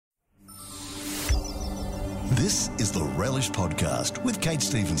This is the Relish Podcast with Kate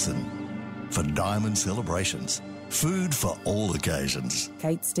Stevenson. For Diamond Celebrations, food for all occasions.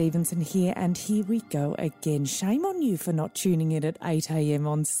 Kate Stevenson here, and here we go again. Shame on you for not tuning in at 8 a.m.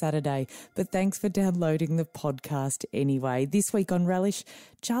 on Saturday, but thanks for downloading the podcast anyway. This week on Relish,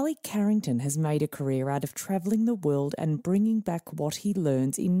 Charlie Carrington has made a career out of travelling the world and bringing back what he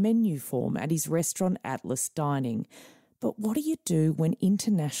learns in menu form at his restaurant Atlas Dining. But what do you do when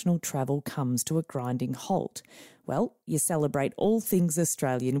international travel comes to a grinding halt? Well, you celebrate all things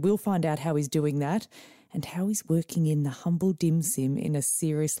Australian. We'll find out how he's doing that and how he's working in the humble dim sim in a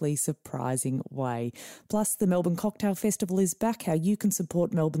seriously surprising way. Plus, the Melbourne Cocktail Festival is back, how you can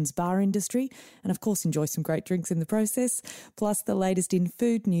support Melbourne's bar industry and, of course, enjoy some great drinks in the process. Plus, the latest in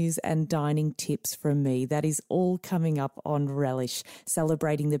food news and dining tips from me. That is all coming up on Relish,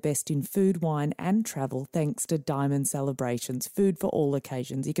 celebrating the best in food, wine and travel thanks to Diamond Celebrations, food for all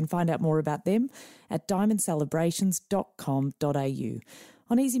occasions. You can find out more about them at diamondcelebrations.com.au.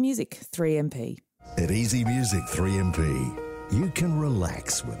 On Easy Music 3MP. At Easy Music 3MP, you can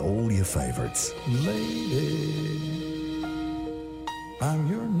relax with all your favourites. Lady, I'm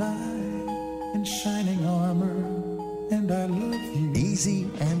your knight in shining armor, and I love you. Easy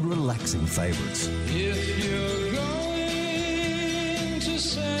and relaxing favourites. If you're going to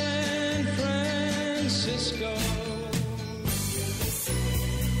San Francisco,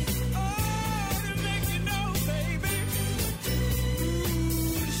 oh, to make you know, baby,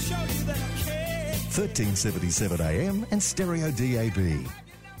 to show you that I care. 1377 AM and Stereo DAB.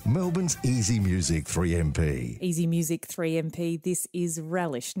 Melbourne's Easy Music 3MP. Easy Music 3MP, this is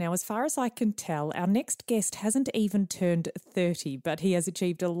Relish. Now, as far as I can tell, our next guest hasn't even turned 30, but he has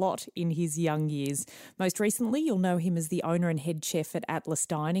achieved a lot in his young years. Most recently, you'll know him as the owner and head chef at Atlas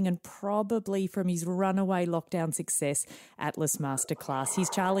Dining, and probably from his runaway lockdown success, Atlas Masterclass. He's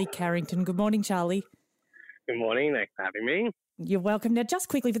Charlie Carrington. Good morning, Charlie. Good morning. Thanks for having me. You're welcome. Now, just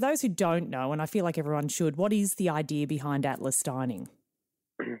quickly, for those who don't know, and I feel like everyone should, what is the idea behind Atlas Dining?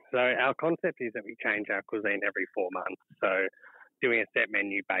 So our concept is that we change our cuisine every 4 months. So doing a set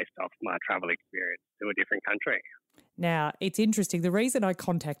menu based off my travel experience to a different country. Now, it's interesting. The reason I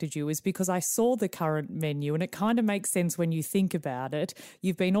contacted you is because I saw the current menu and it kind of makes sense when you think about it.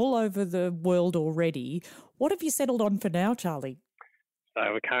 You've been all over the world already. What have you settled on for now, Charlie? So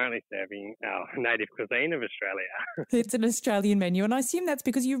we're currently serving our native cuisine of Australia. It's an Australian menu, and I assume that's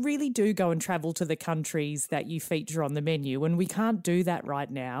because you really do go and travel to the countries that you feature on the menu, and we can't do that right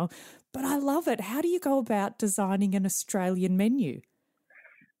now. But I love it. How do you go about designing an Australian menu?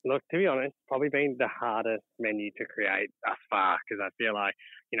 Look, to be honest, probably been the hardest menu to create thus far, because I feel like,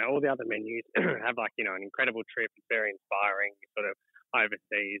 all the other menus have an incredible trip. It's very inspiring. You sort of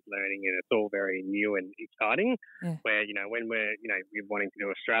overseas learning, and it's all very new and exciting. Yeah. Where, when we're wanting to do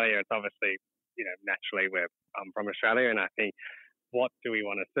Australia, it's obviously, naturally I'm from Australia, and I think, what do we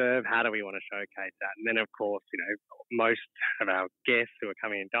want to serve? How do we want to showcase that? And then, of course, most of our guests who are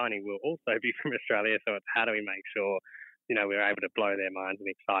coming and dining will also be from Australia. So it's how do we make sure, we're able to blow their minds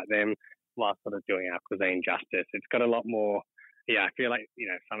and excite them while sort of doing our cuisine justice. It's got a lot more. Yeah, I feel like,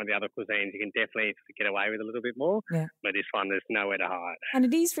 some of the other cuisines you can definitely get away with a little bit more. Yeah. But this one, there's nowhere to hide. And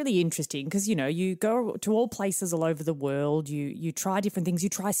it is really interesting because, you go to all places all over the world, you try different things, you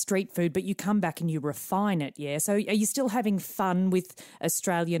try street food, but you come back and you refine it, yeah? So are you still having fun with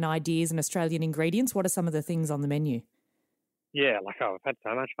Australian ideas and Australian ingredients? What are some of the things on the menu? Yeah, I've had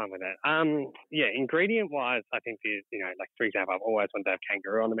so much fun with it. Ingredient-wise, I think, for example, I've always wanted to have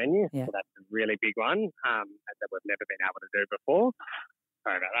kangaroo on the menu. Yeah. So that's a really big one that we've never been able to do before.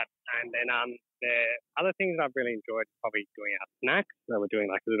 Sorry about that. And then the other things I've really enjoyed is probably doing our snacks. So we're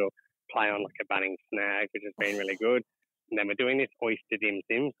doing a little play on a Bunnings snag, which has been really good. And then we're doing this oyster dim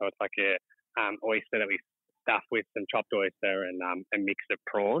sim. So it's like a oyster that we stuff with some chopped oyster and a mix of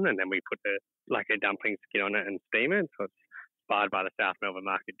prawn. And then we put a dumpling skin on it and steam it. So it's inspired by the South Melbourne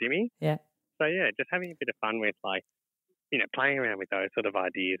Market Dimmy. Yeah. So, just having a bit of fun with, playing around with those sort of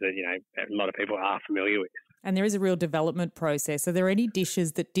ideas that, a lot of people are familiar with. And there is a real development process. Are there any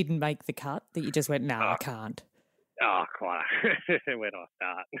dishes that didn't make the cut that you just went, no, I can't? Oh, quite. Where do I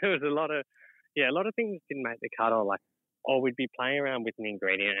start? There was a lot of things didn't make the cut, or we'd be playing around with an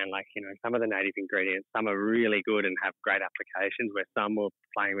ingredient and some of the native ingredients, some are really good and have great applications, where some we're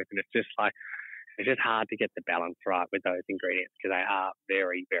playing with and it's just hard to get the balance right with those ingredients because they are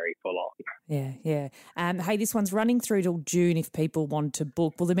very, very full on. Yeah. Hey, this one's running through till June if people want to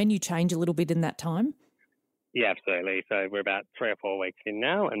book. Will the menu change a little bit in that time? Yeah, absolutely. So we're about 3 or 4 weeks in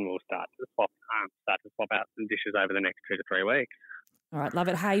now, and we'll start to swap out some dishes over the next 2 to 3 weeks. All right, love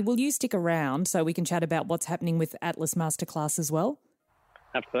it. Hey, will you stick around so we can chat about what's happening with Atlas Masterclass as well?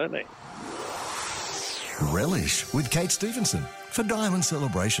 Absolutely. Relish with Kate Stevenson for Diamond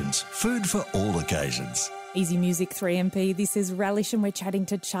Celebrations. Food for all occasions. Easy Music 3MP, this is Relish and we're chatting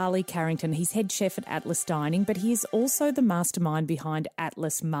to Charlie Carrington. He's head chef at Atlas Dining, but he is also the mastermind behind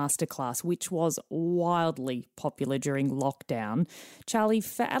Atlas Masterclass, which was wildly popular during lockdown. Charlie,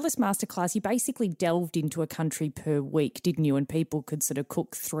 for Atlas Masterclass, you basically delved into a country per week, didn't you? And people could sort of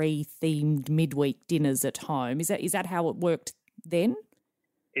cook 3 themed midweek dinners at home. Is that how it worked then?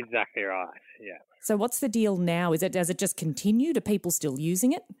 Exactly right, yeah. So what's the deal now? Does it just continue? Are people still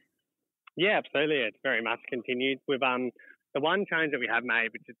using it? Yeah, absolutely. It's very much continued. We've the one change that we have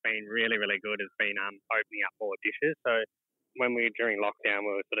made, which has been really, really good, has been opening up more dishes. So when we were during lockdown,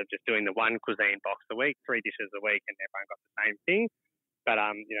 we were sort of just doing the one cuisine box a week, 3 dishes a week, and everyone got the same thing. But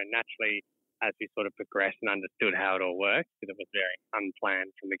naturally, as we sort of progressed and understood how it all works, because it was very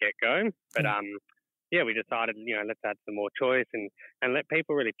unplanned from the get-go. But we decided, let's add some more choice and let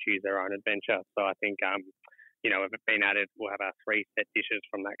people really choose their own adventure. So I think if it's been added, we'll have our 3 set dishes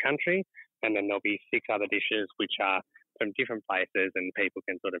from that country, and then there'll be 6 other dishes which are from different places, and people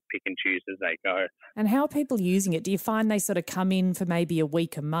can sort of pick and choose as they go. And how are people using it? Do you find they sort of come in for maybe a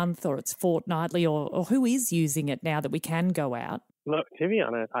week, a month, or it's fortnightly, or who is using it now that we can go out? Look, to be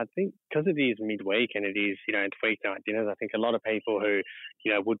honest, I think because it is midweek and it is, it's weeknight dinners, I think a lot of people who,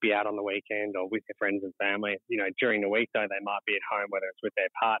 would be out on the weekend or with their friends and family, during the week though, they might be at home, whether it's with their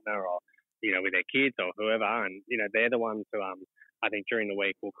partner or with their kids or whoever, and, they're the ones who, I think during the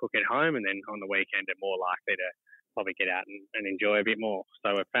week will cook at home, and then on the weekend are more likely to probably get out and enjoy a bit more.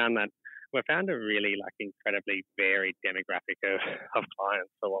 So we've found a really incredibly varied demographic of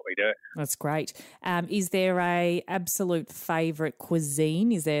clients for what we do. That's great. Is there a absolute favourite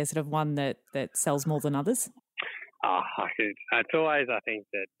cuisine? Is there sort of one that sells more than others? It's always, I think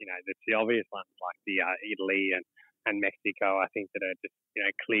that, it's the obvious ones like the Italy and Mexico, I think that are just,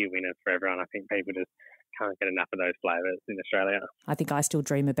 clear winners for everyone. I think people just can't get enough of those flavours in Australia. I think I still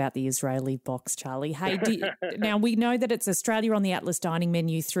dream about the Israeli box, Charlie. Hey, now we know that it's Australia on the Atlas Dining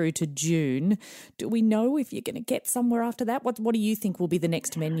menu through to June. Do we know if you're going to get somewhere after that? What do you think will be the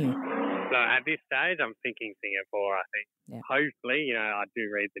next menu? So at this stage, I'm thinking Singapore, I think. Yeah. Hopefully, I do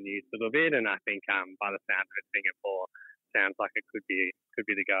read the news a little bit, and I think by the sound of it, Singapore sounds like it could be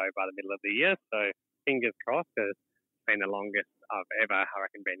the go by the middle of the year. So fingers crossed. It's been the longest I've ever, I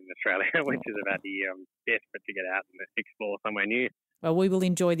reckon, been in Australia, which is about a year. I'm desperate to get out and explore somewhere new. Well, we will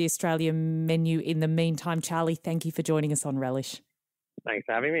enjoy the Australian menu in the meantime. Charlie, thank you for joining us on Relish. Thanks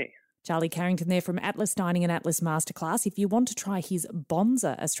for having me. Charlie Carrington there from Atlas Dining and Atlas Masterclass. If you want to try his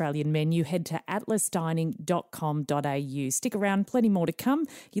Bonza Australian menu, head to atlasdining.com.au. Stick around, plenty more to come.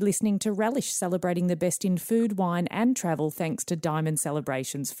 You're listening to Relish, celebrating the best in food, wine and travel thanks to Diamond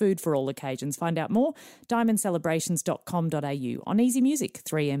Celebrations, food for all occasions. Find out more, diamondcelebrations.com.au on Easy Music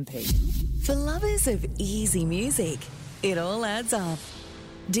 3MP. For lovers of easy music, it all adds up.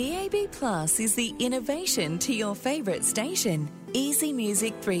 DAB Plus is the innovation to your favourite station, Easy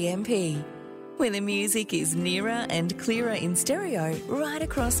Music 3MP, where the music is nearer and clearer in stereo right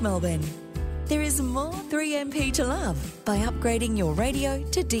across Melbourne. There is more 3MP to love by upgrading your radio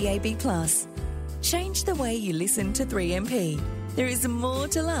to DAB Plus. Change the way you listen to 3MP. There is more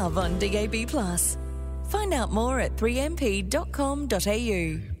to love on DAB Plus. Find out more at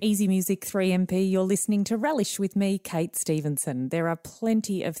 3mp.com.au. Easy Music 3MP, you're listening to Relish with me, Kate Stevenson. There are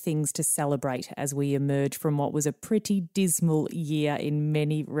plenty of things to celebrate as we emerge from what was a pretty dismal year in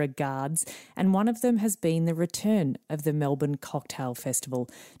many regards, and one of them has been the return of the Melbourne Cocktail Festival.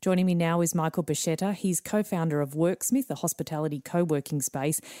 Joining me now is Michael Bachetta. He's co-founder of Worksmith, a hospitality co-working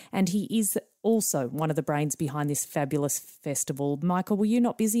space, and he is also one of the brains behind this fabulous festival. Michael, were you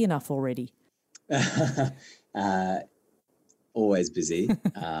not busy enough already? Always busy,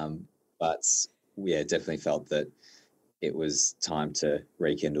 but definitely felt that it was time to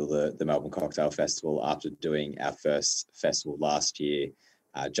rekindle the Melbourne Cocktail Festival after doing our first festival last year,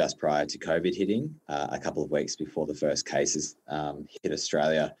 just prior to COVID hitting, a couple of weeks before the first cases hit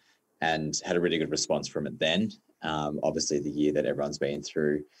Australia, and had a really good response from it then. Obviously, the year that everyone's been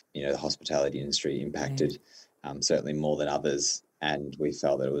through, the hospitality industry impacted certainly more than others. And we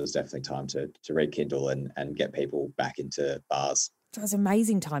felt that it was definitely time to rekindle and get people back into bars. So it's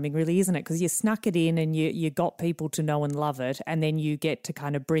amazing timing, really, isn't it? Because you snuck it in and you got people to know and love it, and then you get to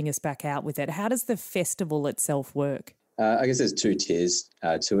kind of bring us back out with it. How does the festival itself work? I guess there's 2 tiers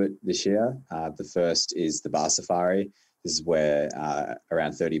to it this year. The first is the Bar Safari. This is where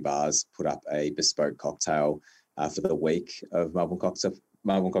around 30 bars put up a bespoke cocktail for the week of Melbourne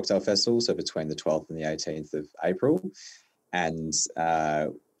Cocktail Festival, so between the 12th and the 18th of April. And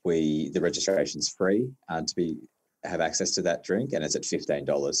the registration's free to be have access to that drink, and it's at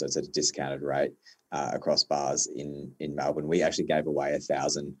 $15, so it's at a discounted rate across bars in Melbourne. We actually gave away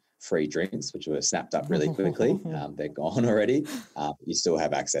 1,000 free drinks, which were snapped up really quickly. They're gone already. You still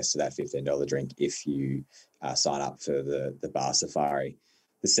have access to that $15 drink if you sign up for the bar safari.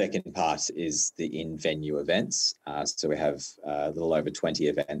 The second part is the in-venue events. So we have a little over 20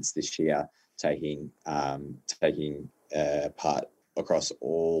 events this year taking part across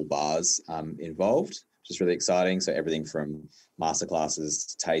all bars involved, which is really exciting. So everything from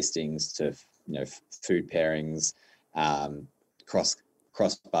masterclasses to tastings to food pairings,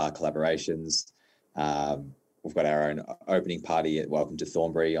 cross-bar collaborations. We've got our own opening party at Welcome to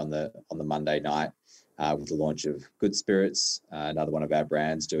Thornbury on the Monday night with the launch of Good Spirits, another one of our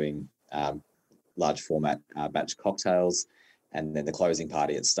brands doing large format batch cocktails, and then the closing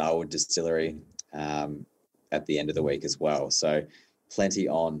party at Starwood Distillery at the end of the week as well. So plenty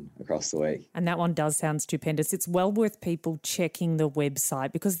on across the week. And that one does sound stupendous. It's well worth people checking the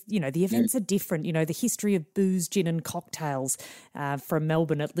website because, the events are different. The history of booze, gin and cocktails from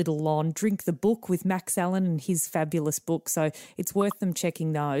Melbourne at Little Lon. Drink the Book with Max Allen and his fabulous book. So it's worth them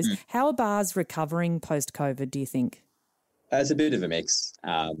checking those. How are bars recovering post-COVID, do you think? It's a bit of a mix,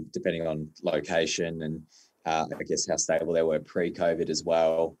 depending on location and I guess how stable they were pre-COVID as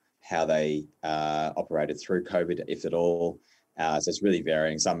well, how they operated through COVID, if at all. So it's really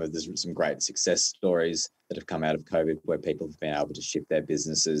varying. There's some great success stories that have come out of COVID where people have been able to shift their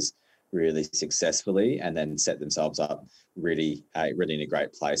businesses really successfully and then set themselves up really in a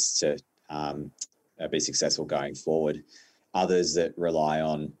great place to be successful going forward. Others that rely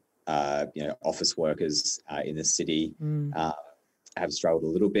on office workers in the city have struggled a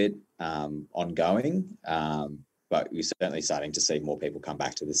little bit ongoing, but we're certainly starting to see more people come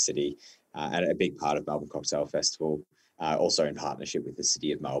back to the city. And a big part of Melbourne Cocktail Festival, also in partnership with the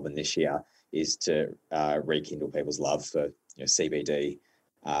City of Melbourne this year, is to rekindle people's love for CBD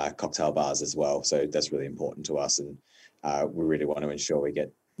cocktail bars as well. So that's really important to us, and we really want to ensure we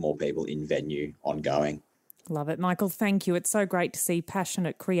get more people in venue ongoing. Love it. Michael, thank you. It's so great to see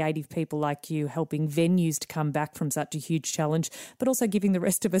passionate, creative people like you helping venues to come back from such a huge challenge, but also giving the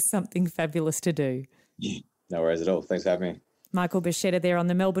rest of us something fabulous to do. No worries at all. Thanks for having me. Michael Bachetta there on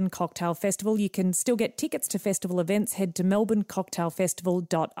the Melbourne Cocktail Festival. You can still get tickets to festival events. Head to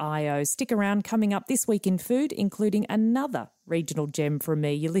melbournecocktailfestival.io. Stick around, coming up this week in food, including another regional gem from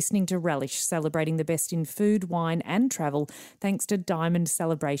me. You're listening to Relish, celebrating the best in food, wine and travel, thanks to Diamond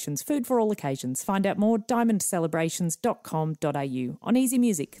Celebrations, food for all occasions. Find out more, diamondcelebrations.com.au. On Easy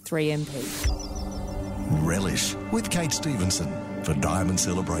Music 3MP. Relish with Kate Stevenson for Diamond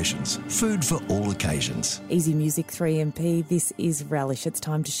Celebrations, food for all occasions. Easy Music 3MP, this is Relish. It's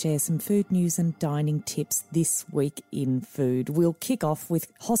time to share some food news and dining tips this week in food. We'll kick off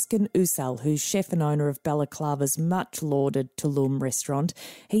with Hoskin Usal, who's chef and owner of Balaclava's much lauded Tulum restaurant.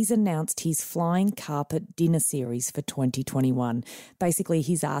 He's announced his Flying Carpet dinner series for 2021. Basically,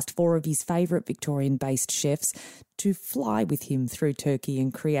 he's asked 4 of his favourite Victorian-based chefs to fly with him through Turkey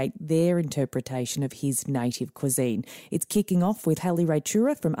and create their interpretation of his native cuisine. It's kicking off with Hayley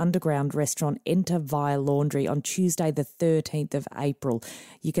Raichura from underground restaurant Enter Via Laundry on Tuesday the 13th of April.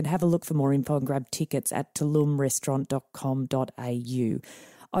 You can have a look for more info and grab tickets at tulumrestaurant.com.au.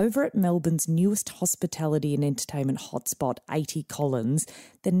 Over at Melbourne's newest hospitality and entertainment hotspot, 80 Collins,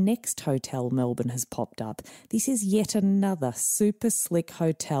 the Next Hotel Melbourne has popped up. This is yet another super slick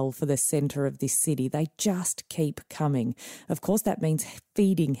hotel for the centre of this city. They just keep coming. Of course, that means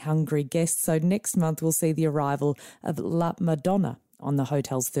feeding hungry guests. So next month we'll see the arrival of La Madonna on the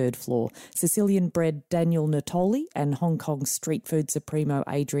hotel's 3rd floor. Sicilian-bred Daniel Natoli and Hong Kong street food supremo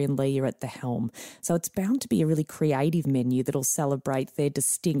Adrian Lee are at the helm. So it's bound to be a really creative menu that'll celebrate their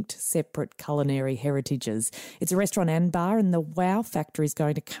distinct, separate culinary heritages. It's a restaurant and bar, and the wow factor is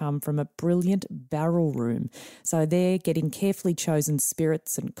going to come from a brilliant barrel room. So they're getting carefully chosen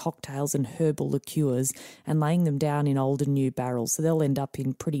spirits and cocktails and herbal liqueurs and laying them down in old and new barrels. So they'll end up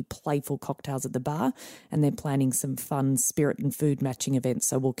in pretty playful cocktails at the bar, and they're planning some fun spirit and food matching events,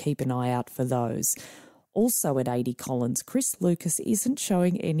 so we'll keep an eye out for those. Also at 80 Collins, Chris Lucas isn't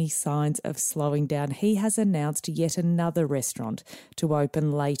showing any signs of slowing down. He has announced yet another restaurant to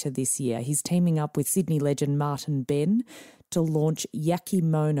open later this year. He's teaming up with Sydney legend Martin Ben to launch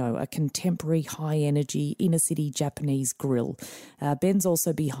Yakimono, a contemporary high-energy inner-city Japanese grill. Ben's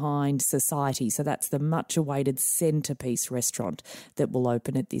also behind Society, so that's the much-awaited centrepiece restaurant that will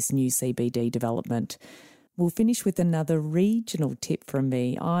open at this new CBD development. We'll finish with another regional tip from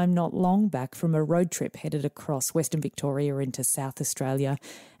me. I'm not long back from a road trip headed across Western Victoria into South Australia,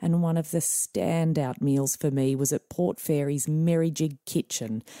 and one of the standout meals for me was at Port Fairy's Merry Jig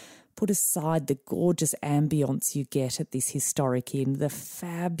Kitchen. Put aside the gorgeous ambience you get at this historic inn, the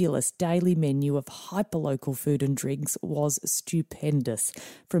fabulous daily menu of hyperlocal food and drinks was stupendous.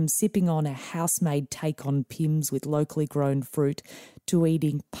 From sipping on a house-made take on Pimm's with locally grown fruit to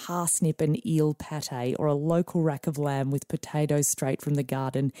eating parsnip and eel pate or a local rack of lamb with potatoes straight from the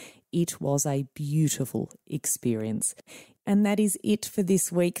garden, it was a beautiful experience. And that is it for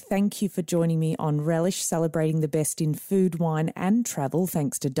this week. Thank you for joining me on Relish, celebrating the best in food, wine and travel,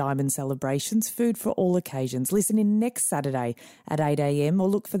 thanks to Diamond Celebrations, food for all occasions. Listen in next Saturday at 8 a.m. or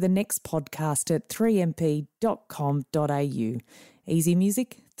look for the next podcast at 3mp.com.au. Easy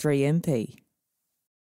Music, 3MP.